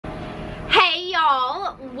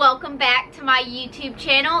welcome back to my YouTube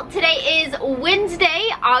channel. Today is Wednesday,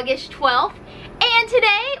 August 12th, and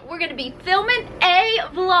today we're gonna be filming a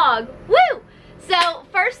vlog. Woo! So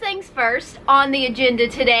first things first, on the agenda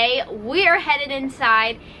today, we are headed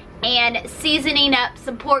inside and seasoning up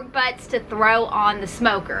some pork butts to throw on the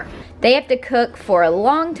smoker. They have to cook for a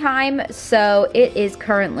long time, so it is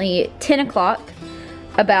currently 10 o'clock.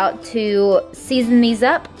 About to season these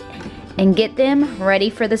up and get them ready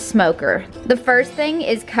for the smoker. The first thing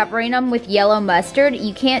is covering them with yellow mustard.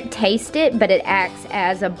 You can't taste it, but it acts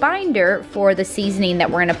as a binder for the seasoning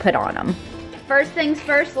that we're gonna put on them. First things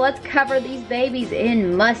first, let's cover these babies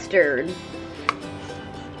in mustard.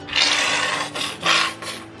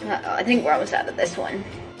 Uh-oh, I think we're almost out of this one.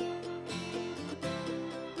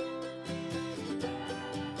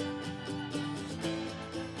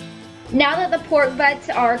 Now that the pork butts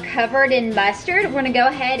are covered in mustard, we're gonna go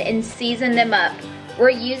ahead and season them up. We're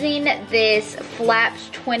using this Flaps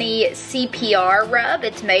 20 CPR rub.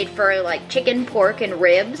 It's made for like chicken, pork, and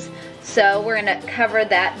ribs. So we're gonna cover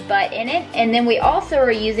that butt in it. And then we also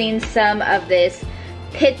are using some of this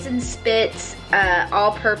Pits and Spits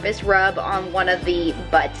all-purpose rub on one of the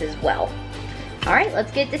butts as well. All right,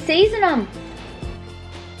 let's get to season them.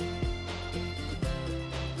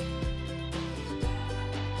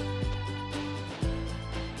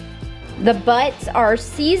 The butts are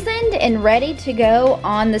seasoned and ready to go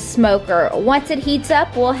on the smoker. Once it heats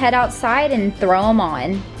up, we'll head outside and throw them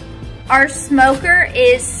on. Our smoker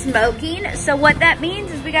is smoking, so what that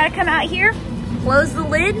means is we gotta come out here, close the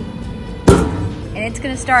lid, and it's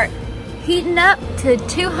gonna start heating up to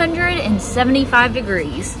 275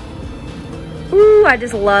 degrees. Ooh, I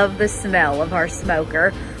just love the smell of our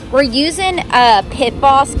smoker. We're using a Pit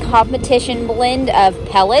Boss competition blend of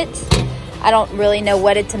pellets. I don't really know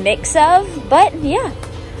what it's a mix of, but yeah,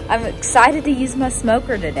 I'm excited to use my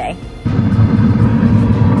smoker today.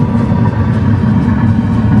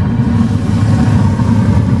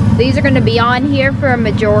 These are gonna be on here for a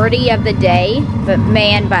majority of the day, but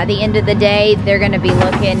man, by the end of the day, they're gonna be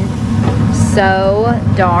looking so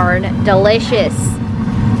darn delicious.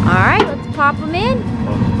 All right, let's pop them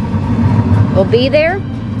in. We'll be there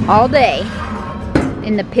all day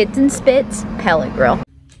in the Pits and Spits pellet grill.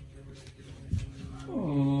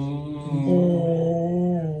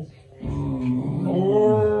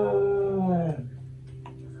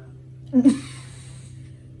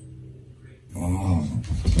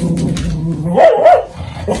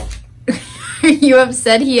 You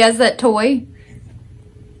upset he has that toy?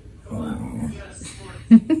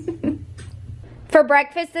 For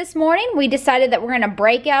breakfast this morning, we decided that we're gonna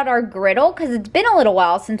break out our griddle because it's been a little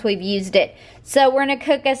while since we've used it. So we're gonna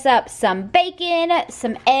cook us up some bacon,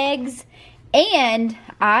 some eggs, and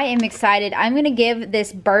I am excited. I'm gonna give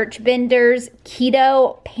this Birch Benders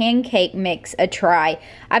Keto pancake mix a try.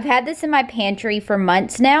 I've had this in my pantry for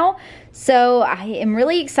months now, so I am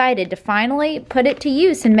really excited to finally put it to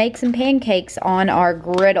use and make some pancakes on our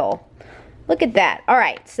griddle. Look at that. All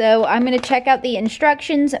right, so I'm gonna check out the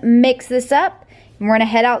instructions, mix this up, and we're gonna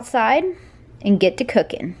head outside and get to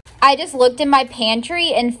cooking. I just looked in my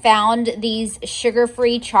pantry and found these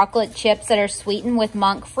sugar-free chocolate chips that are sweetened with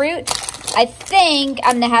monk fruit. I think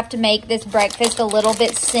I'm gonna have to make this breakfast a little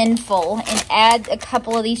bit sinful and add a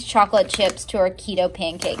couple of these chocolate chips to our keto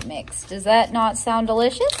pancake mix. Does that not sound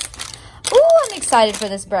delicious? Ooh, I'm excited for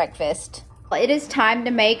this breakfast. It is time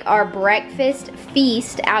to make our breakfast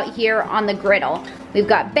feast out here on the griddle. We've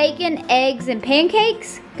got bacon, eggs, and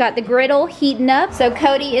pancakes. Got the griddle heating up. So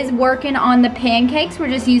Cody is working on the pancakes. We're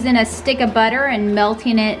just using a stick of butter and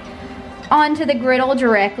melting it onto the griddle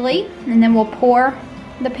directly. And then we'll pour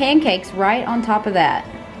the pancakes right on top of that.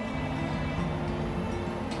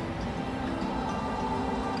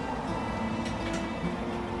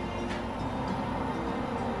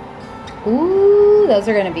 Ooh, those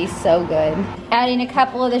are gonna be so good. Adding a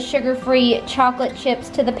couple of the sugar-free chocolate chips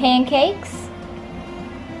to the pancakes.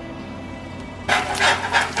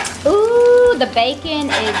 Ooh, the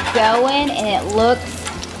bacon is going and it looks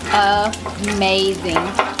amazing.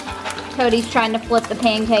 Cody's trying to flip the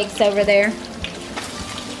pancakes over there.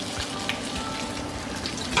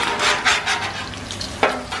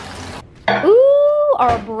 Ooh,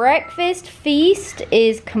 our breakfast feast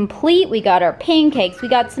is complete. We got our pancakes, we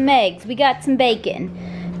got some eggs, we got some bacon.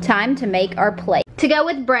 Time to make our plate. To go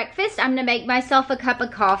with breakfast, I'm gonna make myself a cup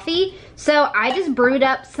of coffee. So I just brewed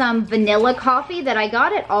up some vanilla coffee that I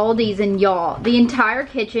got at Aldi's, and y'all, the entire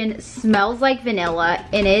kitchen smells like vanilla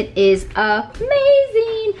and it is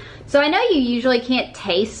amazing. So I know you usually can't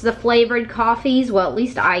taste the flavored coffees, well at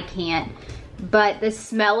least I can't. but the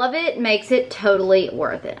smell of it makes it totally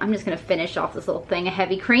worth it. I'm just gonna finish off this little thing of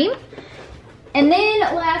heavy cream. And then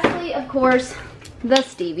lastly, of course, the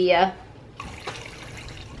stevia.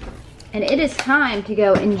 And it is time to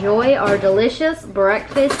go enjoy our delicious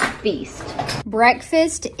breakfast feast.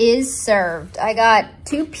 Breakfast is served. I got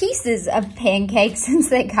 2 pieces of pancakes since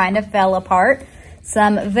they kind of fell apart.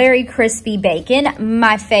 Some very crispy bacon,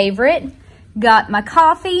 my favorite. Got my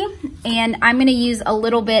coffee, and I'm gonna use a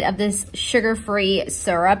little bit of this sugar-free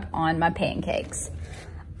syrup on my pancakes.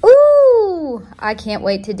 Ooh, I can't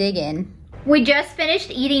wait to dig in. We just finished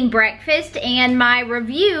eating breakfast, and my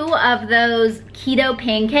review of those keto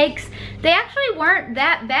pancakes, they actually weren't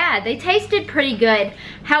that bad. They tasted pretty good.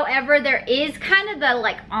 However, there is kind of the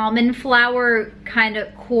like almond flour kind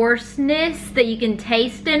of coarseness that you can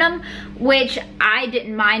taste in them, which I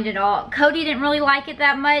didn't mind at all. Cody didn't really like it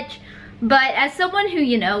that much, but as someone who,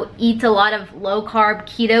 you know, eats a lot of low carb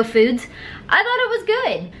keto foods, I thought it was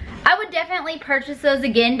good. I would definitely purchase those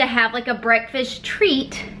again to have like a breakfast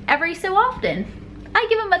treat every so often. I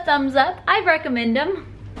give them a thumbs up. I recommend them.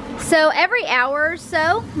 So every hour or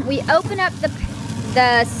so, we open up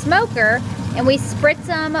the smoker and we spritz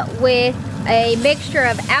them with a mixture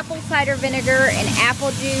of apple cider vinegar and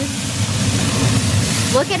apple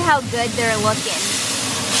juice. Look at how good they're looking.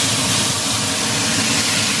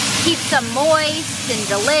 Keeps them moist and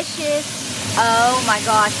delicious. Oh my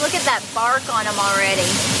gosh, look at that bark on them already.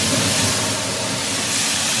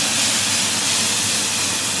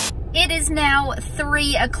 It is now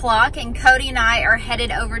 3 o'clock and Cody and I are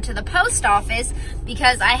headed over to the post office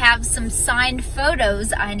because I have some signed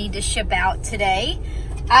photos I need to ship out today.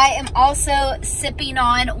 I am also sipping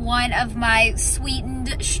on one of my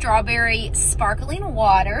sweetened strawberry sparkling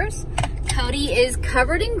waters. Cody is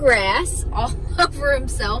covered in grass all over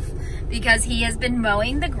himself because he has been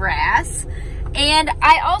mowing the grass. And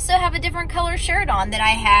I also have a different color shirt on than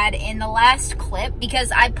I had in the last clip because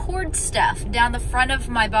I poured stuff down the front of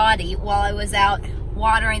my body while I was out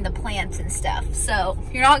watering the plants and stuff. So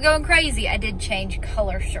if you're not going crazy, I did change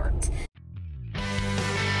color shirts.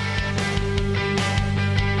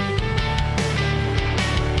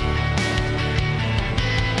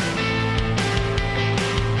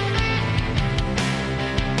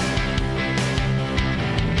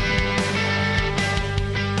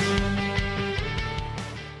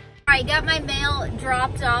 I got my mail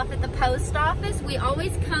dropped off at the post office. We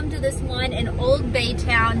always come to this one in Old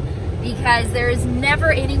Baytown because there is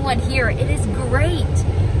never anyone here. It is great.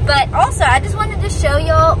 But also, I just wanted to show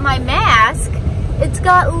y'all my mask. It's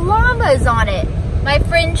got llamas on it. My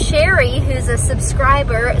friend Sherry, who's a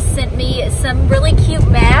subscriber, sent me some really cute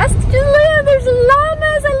masks. Just look, there's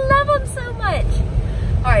llamas. I love them so much.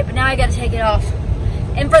 All right, but now I gotta take it off.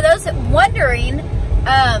 And for those wondering,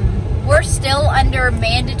 we're still under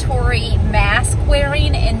mandatory mask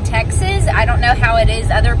wearing in Texas. I don't know how it is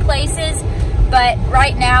other places, but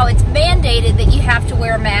right now it's mandated that you have to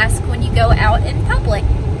wear a mask when you go out in public,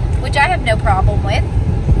 which I have no problem with,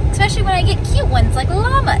 especially when I get cute ones like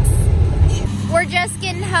llamas. We're just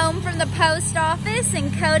getting home from the post office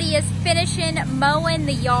and Cody is finishing mowing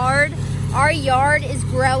the yard. Our yard is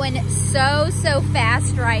growing so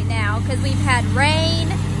fast right now because we've had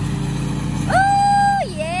rain.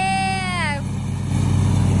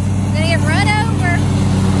 Get run over.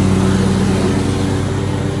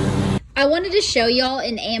 I wanted to show y'all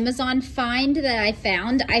an Amazon find that I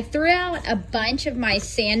found. I threw out a bunch of my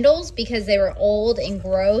sandals because they were old and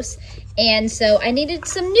gross, and so I needed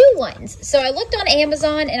some new ones. So I looked on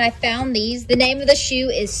Amazon and I found these. The name of the shoe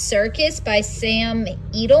is Circus by Sam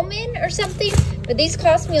Edelman or something, but these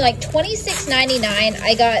cost me like $26.99.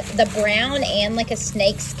 I got the brown and like a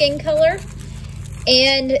snakeskin color.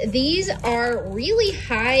 And these are really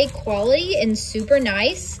high quality and super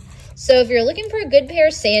nice. So if you're looking for a good pair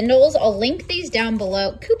of sandals, I'll link these down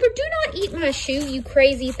below. Cooper, do not eat my shoe, you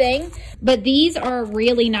crazy thing. But these are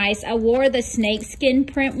really nice. I wore the snakeskin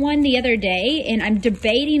print one the other day, and I'm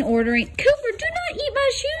debating ordering. Cooper, do not eat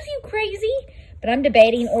my shoes, you crazy. But I'm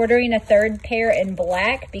debating ordering a third pair in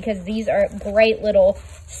black because these are great little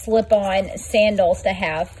slip-on sandals to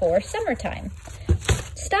have for summertime.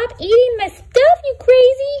 Stop eating my stuff, you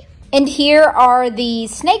crazy. And here are the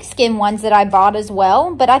snakeskin ones that I bought as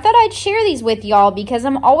well. But I thought I'd share these with y'all because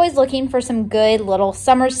I'm always looking for some good little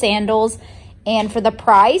summer sandals. And for the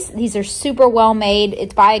price, these are super well made.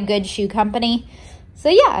 It's by a good shoe company. So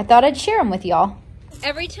yeah, I thought I'd share them with y'all.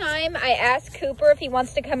 Every time I ask Cooper if he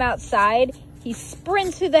wants to come outside, he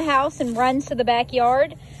sprints through the house and runs to the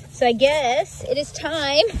backyard. So I guess it is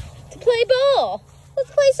time to play ball.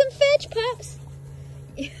 Let's play some fetch, pups.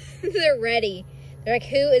 They're ready. They're like,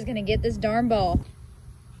 who is going to get this darn ball?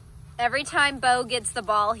 Every time Bo gets the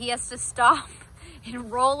ball, he has to stop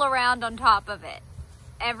and roll around on top of it.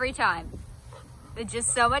 Every time. It's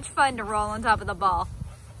just so much fun to roll on top of the ball.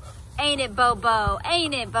 Ain't it, Bobo?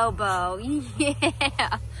 Ain't it, Bobo?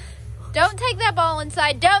 Yeah. Don't take that ball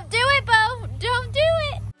inside. Don't do it, Bo. Don't do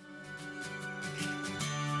it.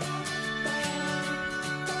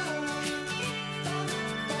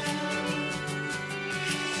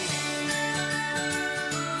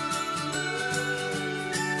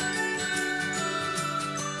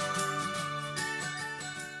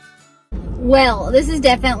 Well, this is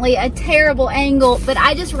definitely a terrible angle, but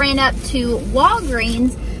I just ran up to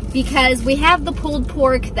Walgreens because we have the pulled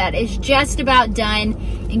pork that is just about done,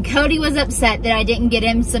 and Cody was upset that I didn't get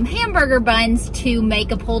him some hamburger buns to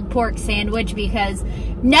make a pulled pork sandwich because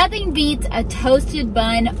nothing beats a toasted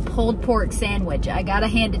bun pulled pork sandwich. I gotta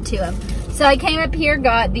hand it to him. So I came up here,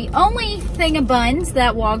 got the only thing of buns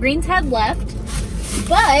that Walgreens had left.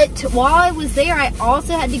 But while I was there, I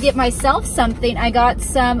also had to get myself something. I got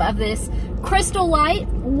some of this Crystal Light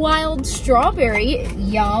wild strawberry,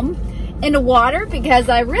 yum, into water because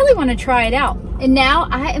I really want to try it out. And now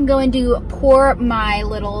I am going to pour my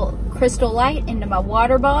little Crystal Light into my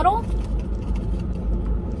water bottle.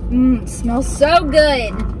 Smells so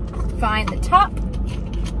good. Find the top.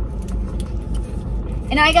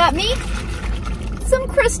 And I got me some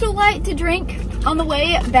Crystal Light to drink on the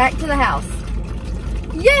way back to the house.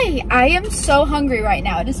 Yay! I am so hungry right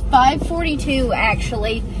now. It is 5:42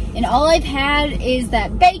 actually, and all I've had is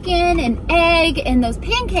that bacon and egg and those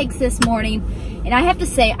pancakes this morning, and I have to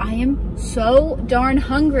say I am so darn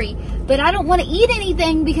hungry, but I don't want to eat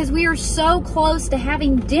anything because we are so close to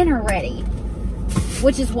having dinner ready,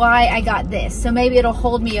 which is why I got this. So maybe it'll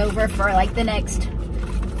hold me over for like the next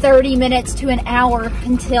 30 minutes to an hour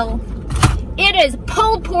until it is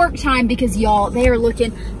pulled pork time because y'all, they are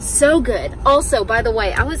looking so good. Also, by the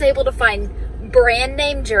way, I was able to find brand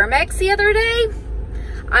name Germ-X the other day.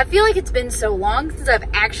 I feel like it's been so long since I've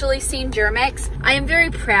actually seen Germ-X. I am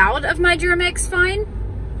very proud of my Germ-X find.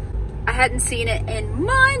 I hadn't seen it in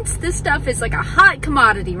months. This stuff is like a hot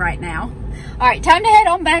commodity right now. All right, time to head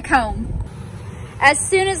on back home. As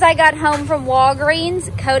soon as I got home from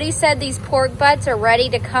Walgreens, Cody said these pork butts are ready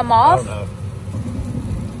to come off.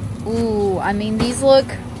 Ooh, I mean, these look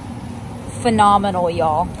phenomenal,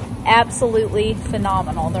 y'all. Absolutely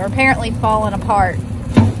phenomenal. They're apparently falling apart.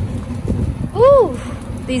 Ooh,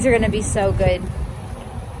 these are gonna be so good.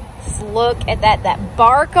 Just look at that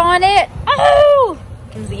bark on it. Oh,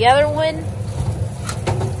 and the other one.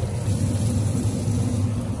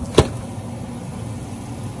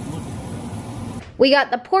 We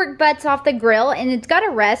got the pork butts off the grill, and it's got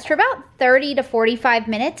to rest for about 30 to 45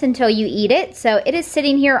 minutes until you eat it. So it is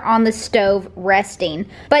sitting here on the stove resting.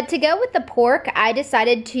 But to go with the pork, I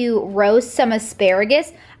decided to roast some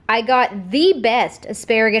asparagus. I got the best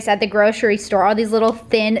asparagus at the grocery store. All these little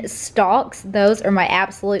thin stalks, those are my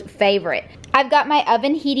absolute favorite. I've got my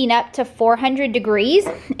oven heating up to 400 degrees,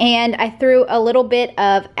 and I threw a little bit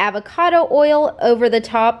of avocado oil over the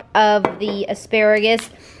top of the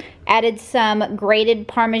asparagus. Added some grated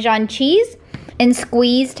Parmesan cheese and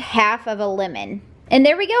squeezed half of a lemon. And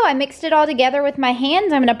there we go. I mixed it all together with my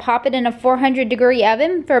hands. I'm going to pop it in a 400-degree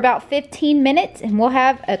oven for about 15 minutes, and we'll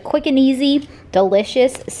have a quick and easy,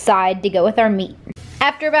 delicious side to go with our meat.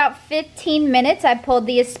 After about 15 minutes, I pulled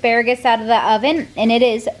the asparagus out of the oven, and it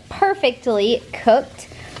is perfectly cooked.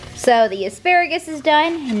 So the asparagus is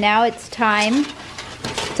done, and now it's time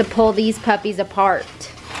to pull these puppies apart.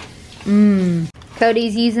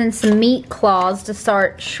 Cody's using some meat claws to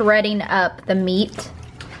start shredding up the meat.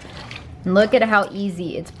 And look at how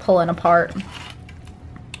easy it's pulling apart.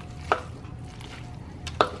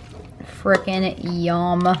 Frickin'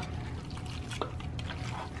 yum.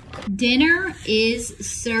 Dinner is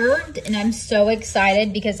served, and I'm so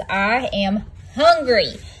excited because I am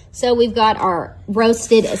hungry. So we've got our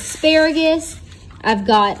roasted asparagus. I've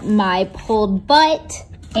got my pulled butt.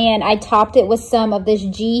 And I topped it with some of this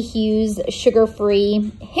G. Hughes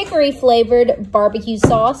sugar-free, hickory-flavored barbecue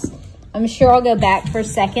sauce. I'm sure I'll go back for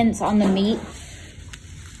seconds on the meat.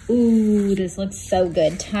 Ooh, this looks so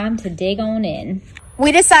good. Time to dig on in.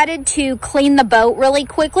 We decided to clean the boat really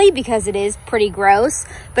quickly because it is pretty gross.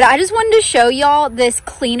 But I just wanted to show y'all this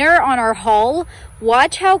cleaner on our hull.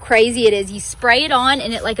 Watch how crazy it is. You spray it on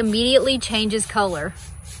and it like immediately changes color.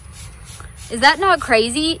 Is that not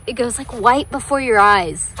crazy? It goes like white before your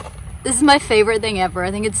eyes. This is my favorite thing ever.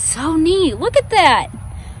 I think it's so neat. Look at that.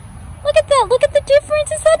 Look at that. Look at the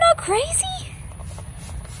difference. Is that not crazy?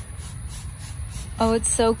 Oh,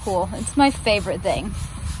 it's so cool. It's my favorite thing.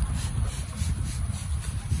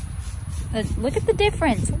 Look at the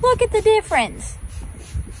difference. Look at the difference.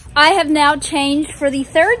 I have now changed for the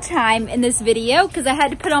third time in this video because I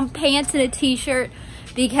had to put on pants and a t-shirt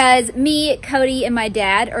because me, Cody, and my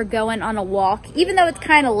dad are going on a walk. Even though it's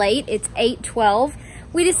kind of late, it's 8:12,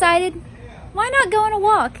 we decided, why not go on a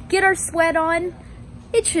walk? Get our sweat on.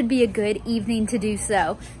 It should be a good evening to do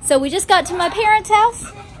so. So we just got to my parents'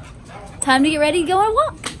 house. Time to get ready to go on a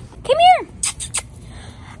walk. Come here.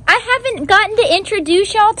 I haven't gotten to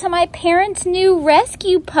introduce y'all to my parents' new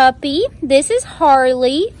rescue puppy. This is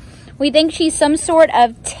Harley. We think she's some sort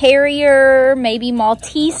of terrier, maybe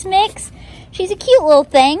Maltese mix. She's a cute little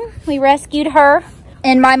thing. We rescued her.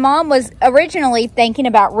 And my mom was originally thinking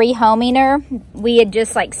about rehoming her. We had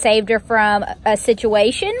just like saved her from a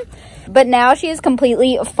situation. But now she has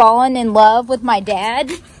completely fallen in love with my dad.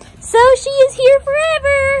 So she is here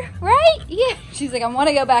forever, right? Yeah. She's like, I want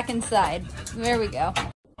to go back inside. There we go.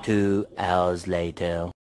 2 hours later.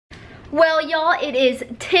 Well, y'all, it is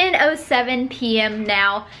 10:07 p.m.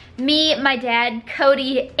 now. Me, my dad,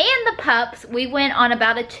 Cody, and the pups, we went on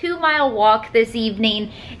about a 2-mile walk this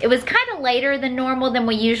evening. It was kind of later than normal than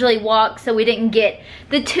we usually walk, so we didn't get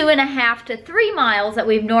the 2.5 to 3 miles that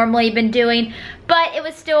we've normally been doing, but it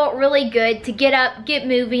was still really good to get up, get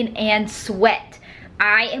moving, and sweat.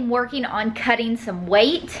 I am working on cutting some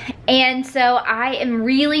weight, and so I am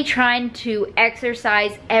really trying to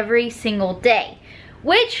exercise every single day,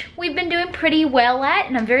 which we've been doing pretty well at,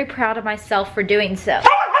 and I'm very proud of myself for doing so.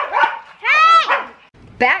 Hey!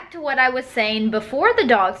 Back to what I was saying before the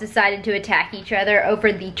dogs decided to attack each other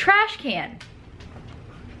over the trash can.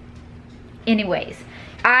 Anyways,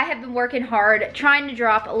 I have been working hard, trying to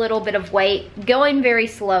drop a little bit of weight, going very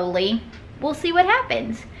slowly. We'll see what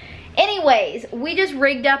happens. Anyways, we just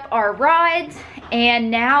rigged up our rods, and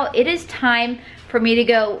now it is time for me to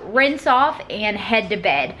go rinse off and head to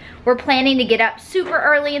bed. We're planning to get up super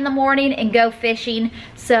early in the morning and go fishing,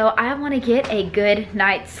 so I want to get a good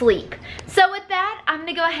night's sleep. So with that, I'm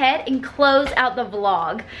gonna go ahead and close out the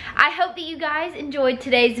vlog. I hope that you guys enjoyed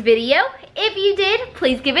today's video. If you did,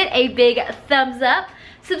 please give it a big thumbs up.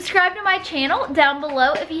 Subscribe to my channel down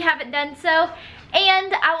below if you haven't done so.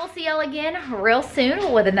 And I will see y'all again real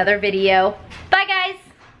soon with another video. Bye,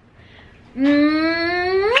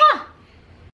 guys.